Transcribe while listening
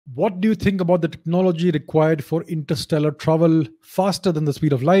What do you think about the technology required for interstellar travel faster than the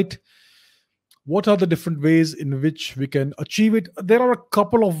speed of light? What are the different ways in which we can achieve it? There are a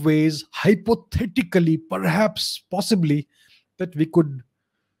couple of ways, hypothetically, perhaps, possibly, that we could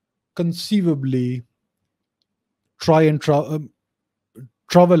conceivably try and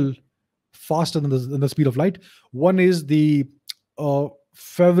travel faster than the speed of light. One is the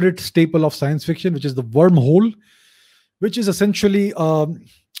favorite staple of science fiction, which is the wormhole, which is essentially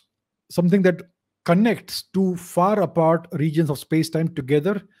something that connects two far apart regions of space time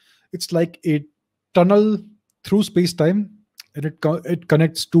together. It's like a tunnel through space time, and it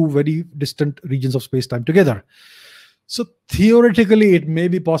connects two very distant regions of space time together. So theoretically, it may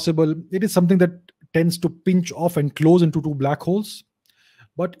be possible. It is something that tends to pinch off and close into two black holes.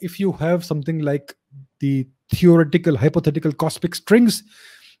 But if you have something like the theoretical, hypothetical cosmic strings,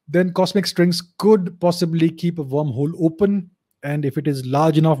 then cosmic strings could possibly keep a wormhole open. And if it is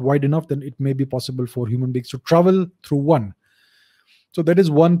large enough, wide enough, then it may be possible for human beings to travel through one. So that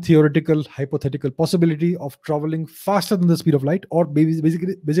is one theoretical, hypothetical possibility of traveling faster than the speed of light, or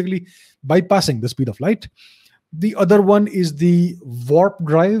basically bypassing the speed of light. The other one is the warp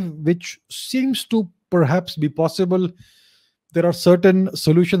drive, which seems to perhaps be possible. There are certain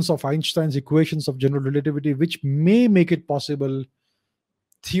solutions of Einstein's equations of general relativity which may make it possible,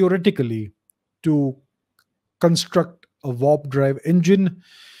 theoretically, to construct a warp drive engine,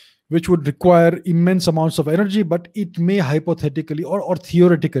 which would require immense amounts of energy, but it may hypothetically or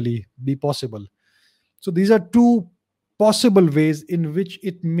theoretically be possible. So these are two possible ways in which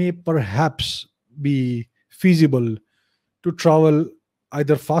it may perhaps be feasible to travel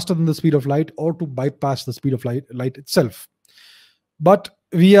either faster than the speed of light or to bypass the speed of light itself. But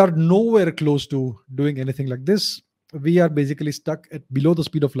we are nowhere close to doing anything like this. We are basically stuck at below the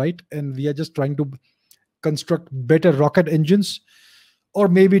speed of light, and we are just trying to construct better rocket engines, or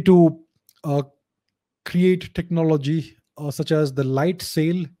maybe to create technology such as the light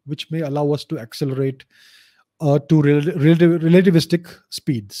sail, which may allow us to accelerate to relativistic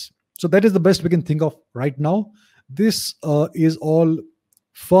speeds. So that is the best we can think of right now. This is all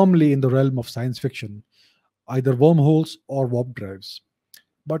firmly in the realm of science fiction, either wormholes or warp drives.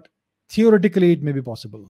 But theoretically, it may be possible.